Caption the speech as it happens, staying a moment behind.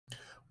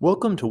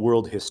Welcome to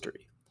World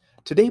History.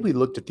 Today we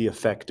looked at the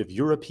effect of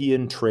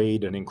European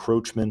trade and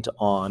encroachment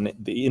on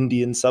the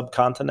Indian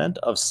subcontinent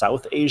of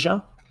South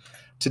Asia.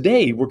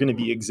 Today we're going to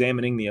be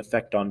examining the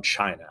effect on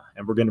China,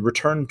 and we're going to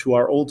return to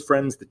our old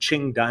friends, the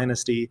Qing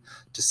dynasty,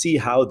 to see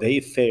how they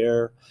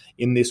fare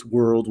in this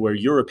world where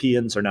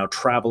Europeans are now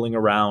traveling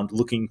around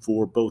looking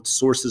for both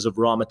sources of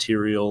raw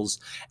materials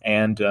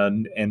and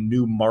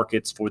new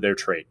markets for their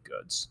trade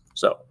goods.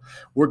 So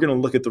we're going to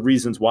look at the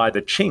reasons why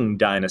the Qing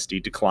dynasty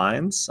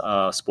declines.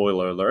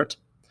 Spoiler alert.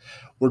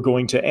 We're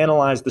going to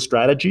analyze the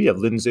strategy of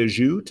Lin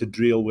Zexu to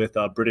deal with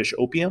British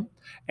opium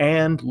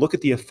and look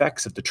at the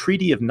effects of the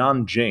Treaty of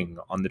Nanjing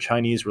on the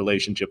Chinese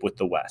relationship with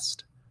the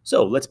West.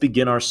 So let's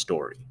begin our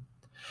story.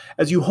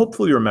 As you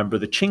hopefully remember,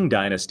 the Qing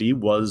dynasty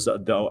was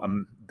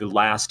the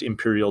last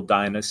imperial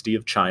dynasty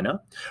of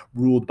China,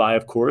 ruled by,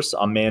 of course,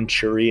 a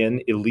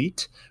Manchurian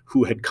elite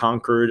who had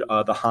conquered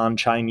the Han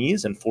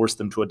Chinese and forced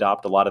them to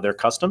adopt a lot of their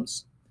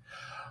customs.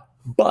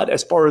 But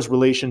as far as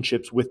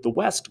relationships with the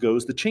West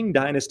goes, the Qing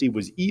dynasty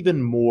was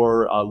even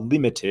more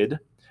limited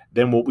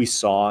than what we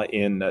saw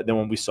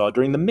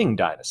during the Ming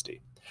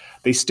dynasty.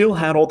 They still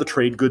had all the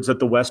trade goods that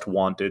the West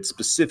wanted,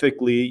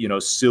 specifically,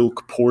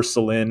 silk,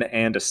 porcelain,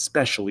 and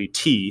especially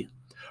tea.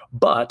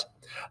 But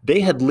they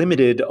had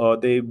limited,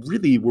 they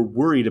really were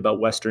worried about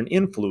Western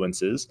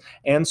influences.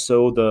 And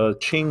so the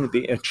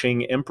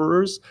Qing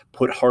emperors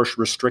put harsh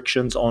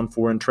restrictions on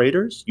foreign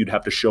traders. You'd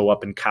have to show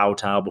up and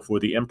kowtow before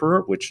the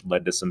emperor, which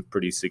led to some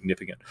pretty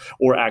significant,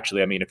 or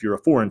actually, if you're a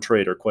foreign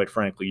trader, quite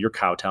frankly, you're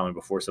kowtowing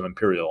before some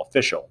imperial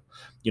official,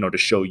 to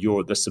show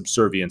the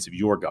subservience of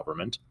your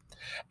government.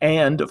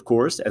 And of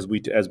course, as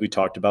we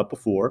talked about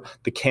before,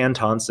 the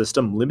Canton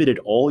system limited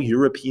all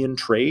European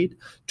trade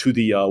to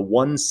the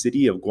one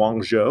city of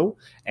Guangzhou,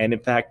 and in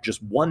fact,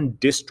 just one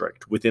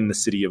district within the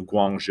city of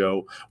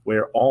Guangzhou,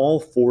 where all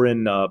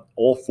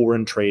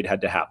foreign trade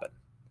had to happen.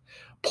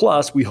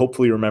 Plus, we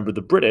hopefully remember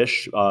the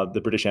British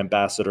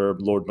ambassador,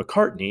 Lord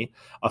Macartney,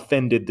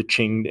 offended the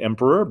Qing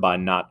emperor by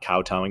not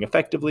kowtowing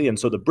effectively, and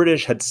so the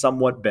British had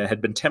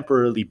been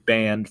temporarily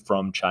banned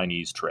from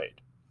Chinese trade.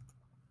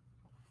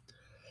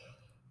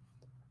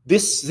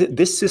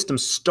 This system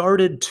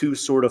started to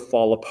sort of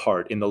fall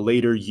apart in the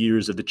later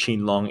years of the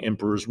Qianlong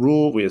emperor's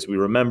rule. As we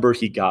remember,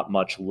 he got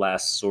much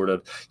less the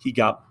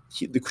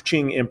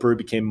Qing emperor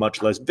became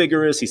much less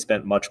vigorous. He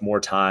spent much more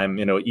time,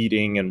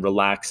 eating and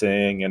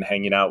relaxing and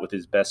hanging out with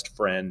his best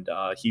friend,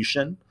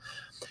 Hixin.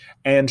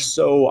 And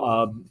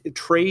so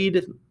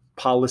trade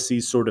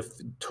policies sort of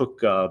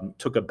took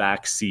a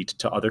back seat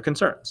to other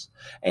concerns.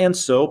 And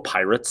so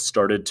pirates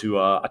started to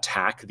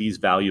attack these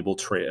valuable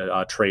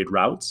trade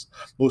routes.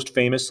 Most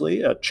famously,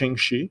 Qing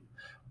Shi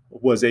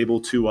was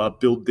able to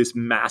build this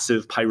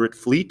massive pirate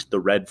fleet, the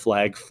Red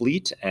Flag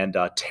Fleet, and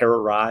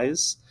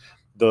terrorize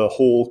the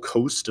whole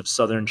coast of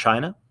southern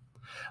China,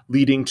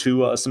 leading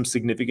to some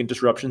significant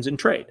disruptions in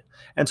trade.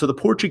 And so the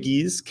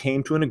Portuguese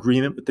came to an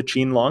agreement with the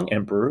Qianlong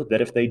emperor that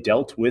if they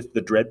dealt with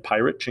the dread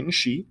pirate Qing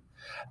Shi,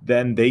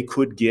 then they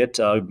could get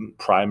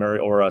primary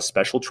or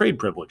special trade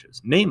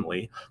privileges.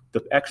 Namely,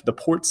 the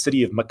port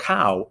city of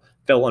Macau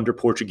fell under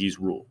Portuguese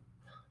rule.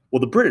 Well,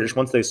 the British,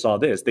 once they saw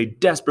this, they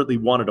desperately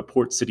wanted a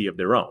port city of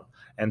their own.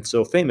 And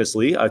so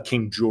famously,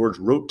 King George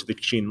wrote to the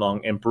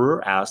Qianlong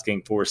emperor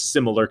asking for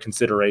similar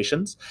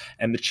considerations,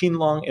 and the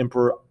Qianlong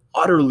emperor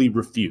utterly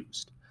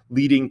refused,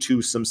 leading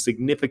to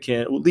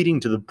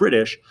the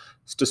British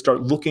to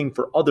start looking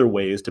for other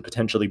ways to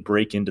potentially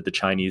break into the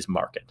Chinese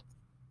market.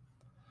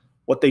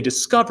 What they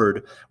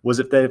discovered was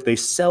if they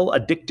sell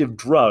addictive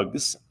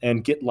drugs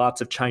and get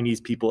lots of Chinese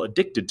people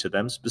addicted to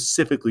them,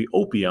 specifically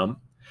opium,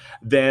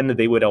 then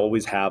they would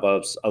always have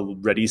a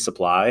ready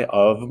supply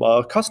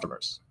of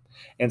customers.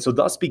 And so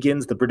thus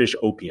begins the British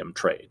opium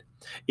trade.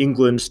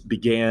 England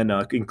began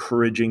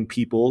encouraging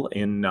people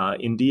in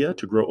India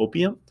to grow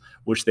opium,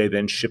 which they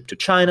then shipped to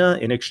China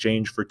in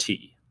exchange for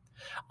tea.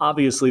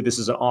 Obviously, this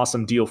is an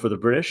awesome deal for the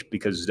British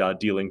because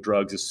dealing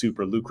drugs is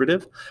super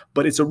lucrative,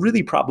 but it's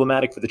really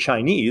problematic for the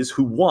Chinese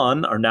who,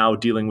 one, are now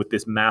dealing with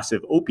this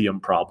massive opium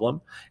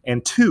problem,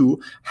 and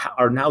two,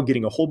 are now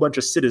getting a whole bunch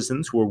of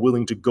citizens who are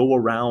willing to go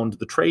around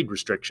the trade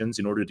restrictions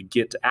in order to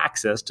get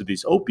access to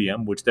this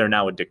opium, which they're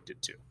now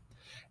addicted to.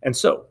 And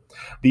so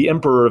the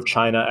emperor of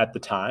China at the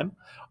time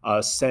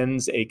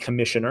sends a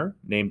commissioner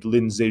named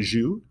Lin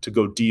Zexu to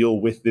go deal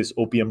with this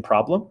opium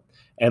problem,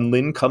 and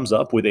Lin comes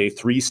up with a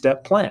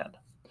three-step plan.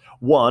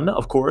 One,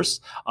 of course,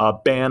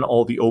 ban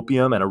all the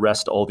opium and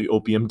arrest all the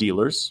opium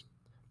dealers.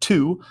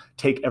 Two,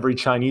 take every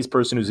Chinese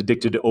person who's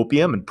addicted to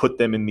opium and put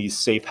them in these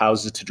safe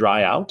houses to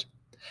dry out.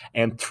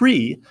 And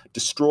three,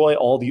 destroy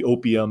all the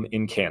opium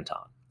in Canton.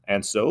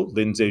 And so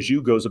Lin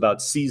Zexu goes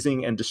about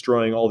seizing and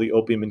destroying all the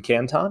opium in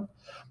Canton.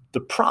 The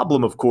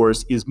problem, of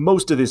course, is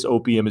most of this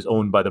opium is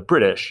owned by the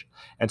British.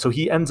 And so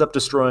he ends up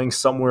destroying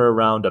somewhere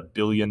around $1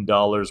 billion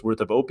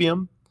worth of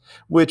opium,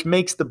 which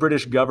makes the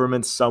British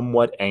government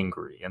somewhat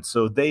angry. And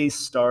so they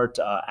start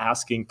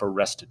asking for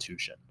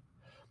restitution.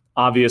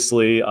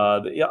 Obviously,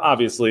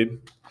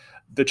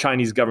 the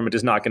Chinese government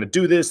is not going to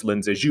do this.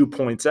 Lin Zexu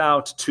points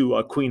out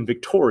to Queen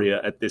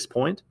Victoria at this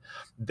point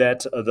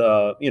that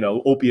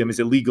opium is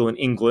illegal in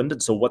England,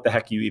 and so what the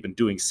heck are you even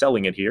doing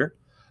selling it here?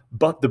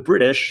 But the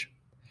British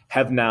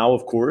have now,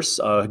 of course,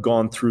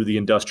 gone through the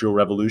Industrial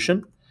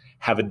Revolution,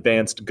 have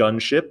advanced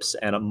gunships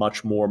and a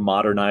much more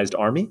modernized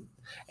army.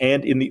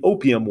 And in the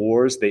Opium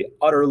Wars, they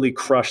utterly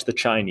crushed the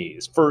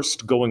Chinese,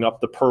 first going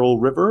up the Pearl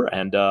River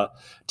and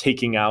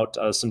taking out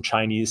some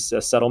Chinese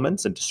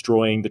settlements and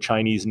destroying the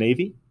Chinese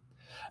Navy.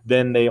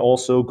 Then they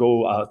also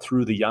go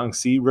through the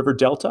Yangtze River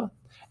Delta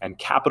and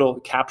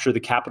capture the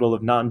capital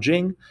of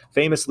Nanjing,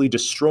 famously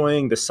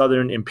destroying the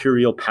Southern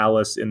Imperial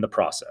Palace in the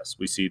process.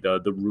 We see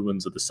the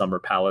ruins of the Summer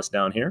Palace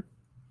down here.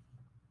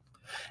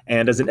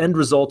 And as an end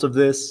result of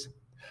this,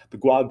 the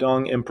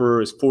Guangdong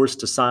Emperor is forced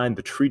to sign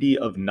the Treaty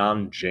of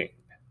Nanjing.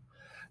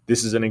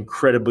 This is an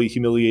incredibly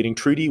humiliating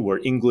treaty where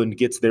England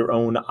gets their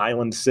own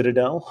island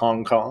citadel,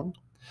 Hong Kong.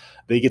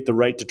 They get the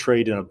right to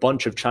trade in a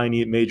bunch of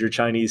major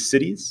Chinese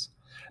cities.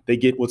 They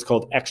get what's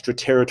called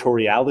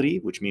extraterritoriality,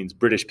 which means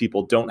British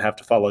people don't have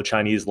to follow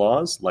Chinese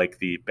laws, like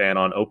the ban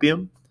on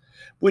opium,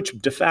 which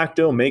de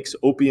facto makes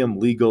opium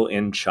legal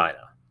in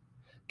China.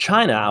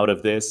 China, out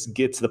of this,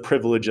 gets the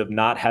privilege of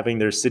not having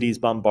their cities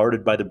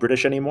bombarded by the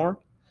British anymore,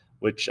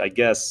 which I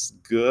guess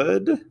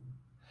good.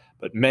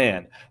 But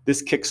man,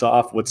 this kicks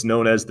off what's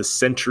known as the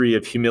century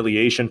of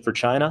humiliation for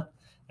China.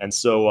 And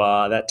so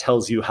that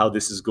tells you how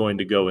this is going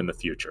to go in the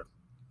future.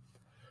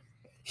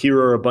 Here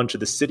are a bunch of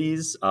the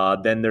cities.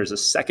 Then there's a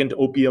second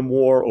Opium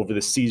War over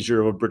the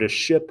seizure of a British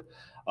ship.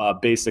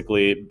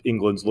 Basically,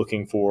 England's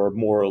looking for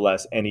more or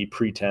less any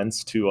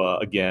pretense to,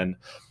 again,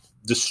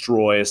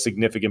 destroy a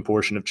significant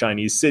portion of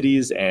Chinese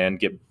cities and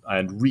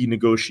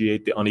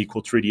renegotiate the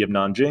unequal Treaty of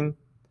Nanjing.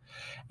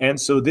 And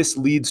so this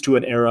leads to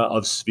an era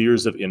of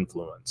spheres of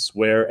influence,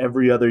 where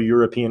every other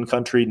European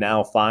country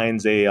now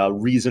finds a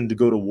reason to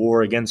go to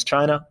war against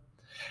China,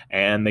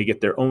 and they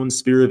get their own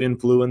sphere of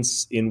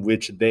influence in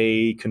which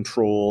they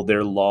control,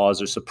 their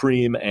laws are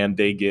supreme, and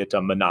they get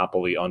a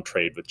monopoly on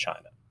trade with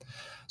China.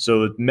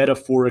 So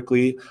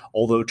metaphorically,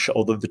 although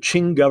the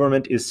Qing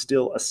government is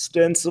still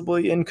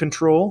ostensibly in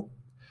control,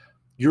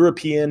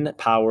 European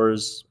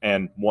powers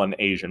and one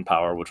Asian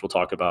power, which we'll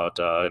talk about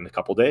in a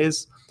couple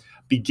days,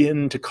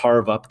 begin to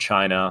carve up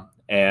China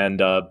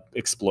and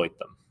exploit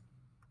them.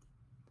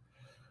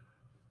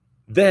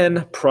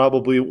 Then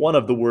probably one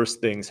of the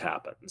worst things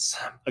happens.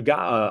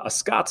 A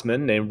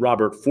Scotsman named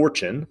Robert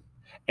Fortune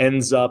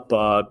ends up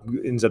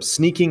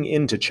sneaking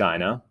into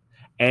China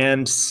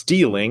and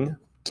stealing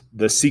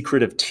the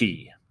secret of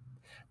tea.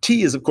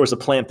 Tea is, of course, a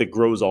plant that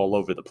grows all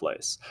over the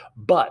place,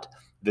 but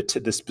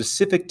the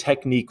specific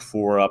technique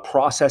for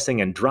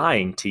processing and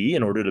drying tea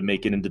in order to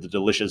make it into the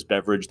delicious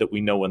beverage that we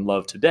know and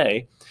love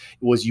today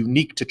was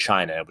unique to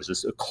China. It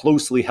was a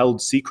closely held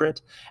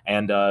secret,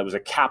 and it was a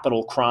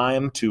capital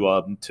crime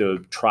to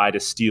try to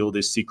steal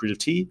this secret of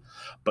tea.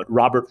 But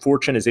Robert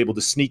Fortune is able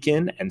to sneak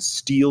in and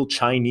steal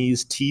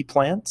Chinese tea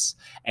plants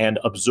and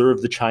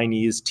observe the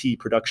Chinese tea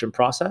production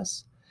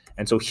process.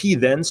 And so he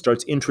then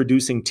starts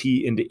introducing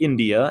tea into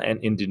India and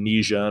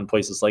Indonesia and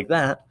places like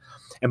that.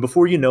 And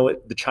before you know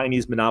it, the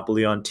Chinese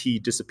monopoly on tea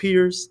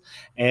disappears,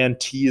 and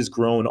tea is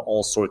grown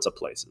all sorts of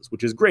places,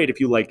 which is great if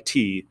you like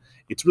tea.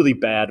 It's really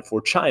bad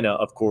for China,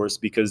 of course,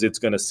 because it's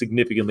going to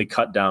significantly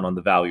cut down on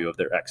the value of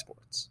their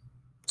exports.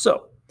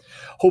 So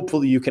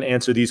hopefully you can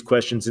answer these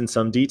questions in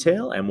some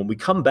detail. And when we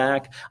come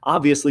back,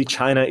 obviously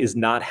China is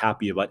not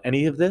happy about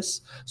any of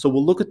this. So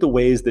we'll look at the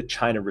ways that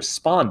China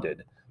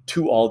responded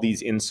to all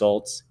these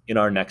insults in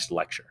our next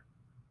lecture.